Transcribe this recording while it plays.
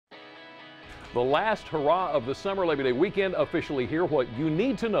The last hurrah of the summer Labor Day weekend officially here. What you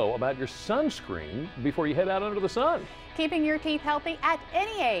need to know about your sunscreen before you head out under the sun. Keeping your teeth healthy at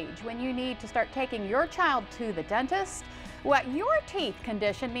any age when you need to start taking your child to the dentist. What your teeth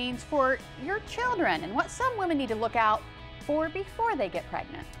condition means for your children and what some women need to look out for before they get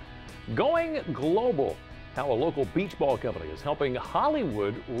pregnant. Going global. How a local beach ball company is helping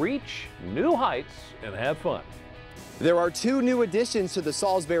Hollywood reach new heights and have fun. There are two new additions to the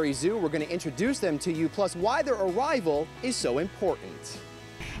Salisbury Zoo. We're going to introduce them to you, plus why their arrival is so important.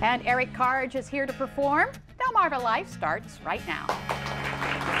 And Eric Carge is here to perform. Delmarva Life starts right now.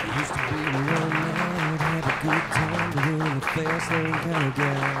 Used to be one night, had a good time, but in the fast lane kind of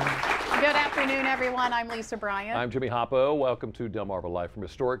guy. Good afternoon, everyone. I'm Lisa Bryant. I'm Jimmy Hoppo. Welcome to Delmarva Life from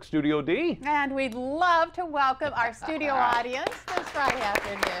historic Studio D. And we'd love to welcome our studio audience this Friday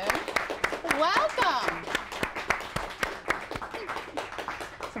afternoon. Welcome.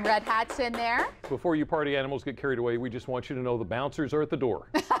 Some red hats in there. Before you party animals get carried away, we just want you to know the bouncers are at the door.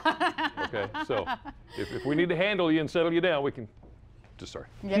 Okay, so if we need to handle you and settle you down, we can just start.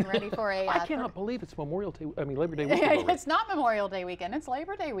 Getting ready for a... I cannot believe it's Labor Day weekend. It's not Memorial Day weekend, it's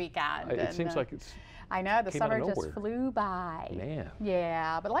Labor Day weekend. It seems like it's... I know, the summer just flew by. Man.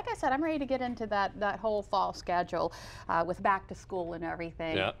 Yeah, but like I said, I'm ready to get into that whole fall schedule with back to school and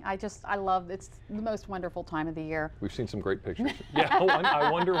everything. Yeah. I love, it's the most wonderful time of the year. We've seen some great pictures. Yeah, I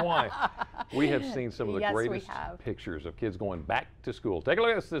wonder why. We have seen some of the greatest pictures of kids going back to school. Take a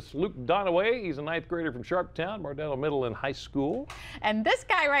look at this Luke Donaway. He's a 9th grader from Sharptown, Mardano Middle and High School. And this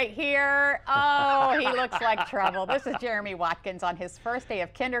guy right here, oh, he looks like trouble. This is Jeremy Watkins on his first day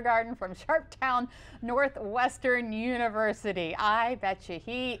of kindergarten from Sharptown Northwestern University. I bet you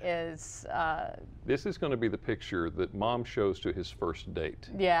he is... This is going to be the picture that Mom shows to his first date.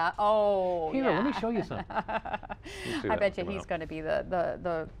 Yeah, oh, Here, let me show you something. I bet you he's going to be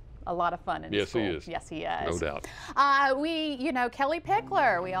a lot of fun in school. Yes, he is. Yes, he is. No doubt. Kellie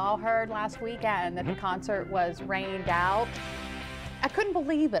Pickler, we all heard last weekend that the concert was rained out. I couldn't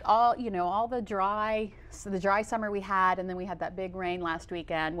believe it. All the dry summer we had, and then we had that big rain last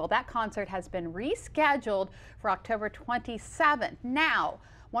weekend. Well, that concert has been rescheduled for October 27th. Now,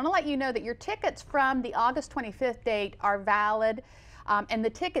 want to let you know that your tickets from the August 25th date are valid, and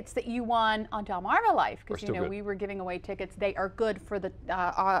the tickets that you won on Delmarva Life, because we were giving away tickets, they are good for the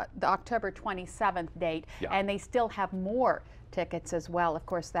October 27th date, and they still have more tickets as well. Of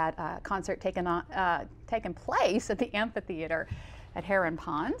course, that concert taken place at the amphitheater at Heron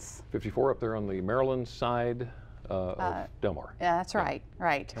Ponds. 54 up there on the Maryland side of Delmar. Yeah, that's right,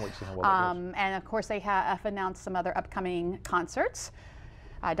 right. Can't wait to see how well that goes. And of course, they have announced some other upcoming concerts.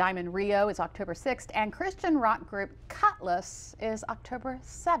 Diamond Rio is October 6th, and Christian rock group Cutlass is October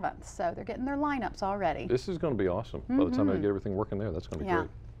 7th. So they're getting their lineups already. This is going to be awesome. By the time I get everything working there, that's going to be great.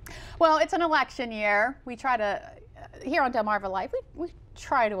 Well, it's an election year. We try to, here on Delmarva Life, we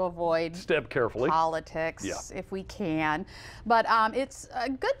try to avoid politics if we can. But it's a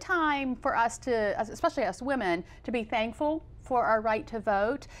good time for us to, especially us women, to be thankful for our right to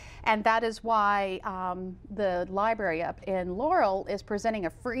vote. And that is why the library up in Laurel is presenting a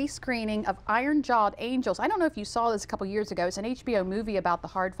free screening of Iron-Jawed Angels. I don't know if you saw this a couple years ago. It's an HBO movie about the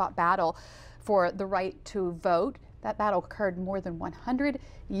hard-fought battle for the right to vote. That battle occurred more than 100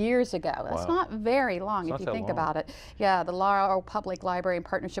 years ago. That's not very long if you think about it. Yeah, the Laurel Public Library, in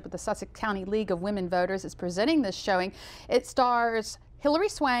partnership with the Sussex County League of Women Voters, is presenting this showing. It stars Hilary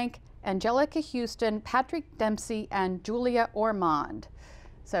Swank, Angelica Houston, Patrick Dempsey, and Julia Ormond.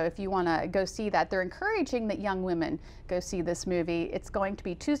 So if you want to go see that, they're encouraging that young women go see this movie. It's going to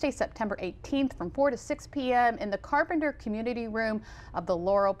be Tuesday, September 18th from 4 to 6 p.m. in the Carpenter Community Room of the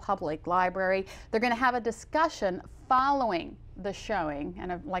Laurel Public Library. They're going to have a discussion following the showing,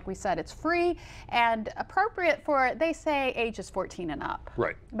 and like we said, it's free and appropriate for, they say, ages 14 and up.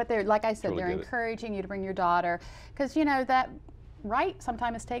 Right. But they're, like I said, they're encouraging you to bring your daughter, because that right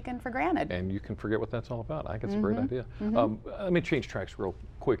sometimes is taken for granted. And you can forget what that's all about. I think it's a great idea. Let me change tracks real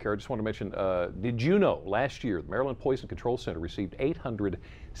quick here. I just want to mention, did you know last year the Maryland Poison Control Center received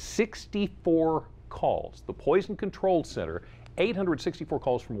 864 calls. The Poison Control Center, 864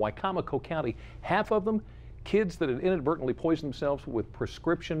 calls from Pocomoke County, half of them kids that had inadvertently poisoned themselves with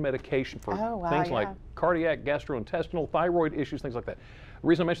prescription medication for things like cardiac, gastrointestinal, thyroid issues, things like that. The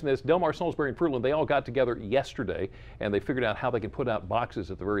reason I mention this, Delmar, Salisbury, and Fruitland, they all got together yesterday and they figured out how they can put out boxes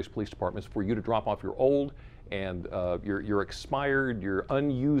at the various police departments for you to drop off your old and your expired, your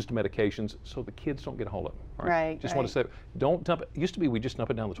unused medications, so the kids don't get a hold of them. Right. Just want to say, don't dump it. It used to be we just dump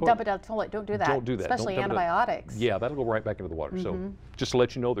it down the toilet. Dump it down the toilet. Don't do that. Don't do that. Especially antibiotics. Yeah, that'll go right back into the water. So just to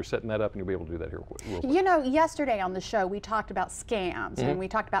let you know, they're setting that up, and you'll be able to do that here real quick. You know, yesterday on the show, we talked about scams, and we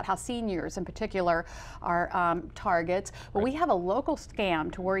talked about how seniors in particular are targets. Well, we have a local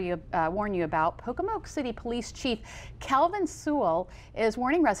scam to warn you about. Pocomoke City Police Chief Kelvin Sewell is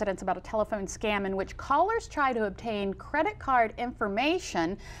warning residents about a telephone scam in which callers try to obtain credit card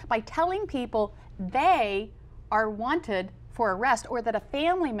information by telling people they are wanted for arrest, or that a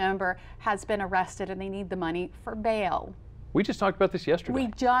family member has been arrested and they need the money for bail. We just talked about this yesterday. We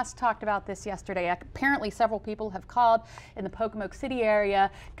just talked about this yesterday. Apparently several people have called in the Pocomoke City area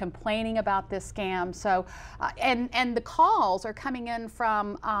complaining about this scam. So, and the calls are coming in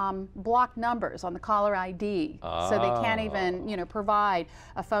from blocked numbers on the caller ID. So they can't even, you know, provide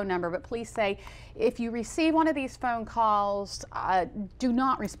a phone number. But police say if you receive one of these phone calls, do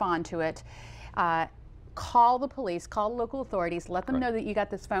not respond to it. Call the police, call the local authorities, let them know that you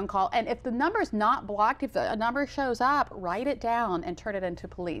got this phone call. And if the number's not blocked, if a number shows up, write it down and turn it into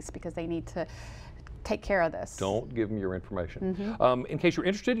police, because they need to take care of this. Don't give them your information. In case you're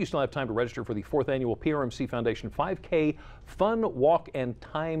interested, you still have time to register for the 4th annual PRMC Foundation 5K Fun Walk and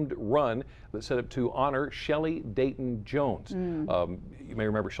Timed Run that's set up to honor Shelly Dayton Jones. You may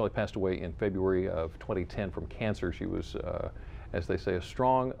remember Shelly passed away in February of 2010 from cancer. She was as they say, a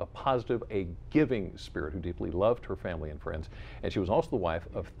strong, a positive, a giving spirit who deeply loved her family and friends. And she was also the wife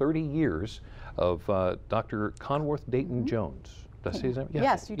of 30 years of Dr. Conworth Dayton Jones. Did I say his name? Yeah.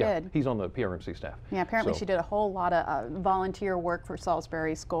 Yes, you did. He's on the PRMC staff. Yeah, apparently she did a whole lot of volunteer work for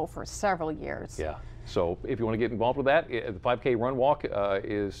Salisbury School for several years. Yeah. So if you want to get involved with that, the 5K Run Walk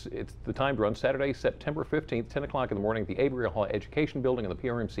it's the timed run, Saturday, September 15th, 10 o'clock in the morning at the Avery Hall Education Building on the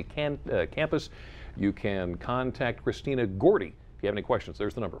PRMC campus. You can contact Christina Gordy if you have any questions.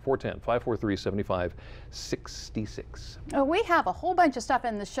 There's the number, 410-543-7566. We have a whole bunch of stuff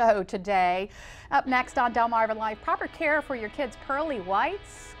in the show today. Up next on Delmarva Live, proper care for your kids' pearly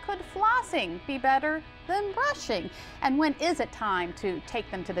whites. Could flossing be better than brushing? And when is it time to take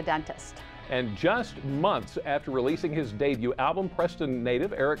them to the dentist? And just months after releasing his debut album, Preston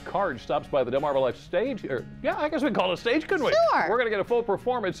native Eric Card stops by the Delmarva Life stage. Yeah, I guess we can call it a stage, couldn't we? Sure. We're going to get a full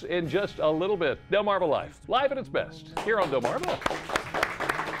performance in just a little bit. Delmarva Life, live at its best, here on Delmarva.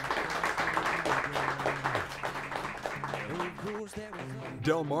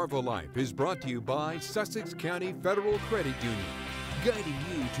 Delmarva Life is brought to you by Sussex County Federal Credit Union, guiding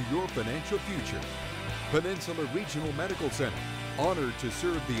you to your financial future. Peninsula Regional Medical Center, honored to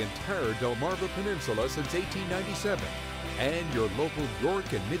serve the entire Delmarva Peninsula since 1897. And your local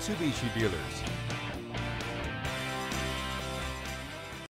York and Mitsubishi dealers.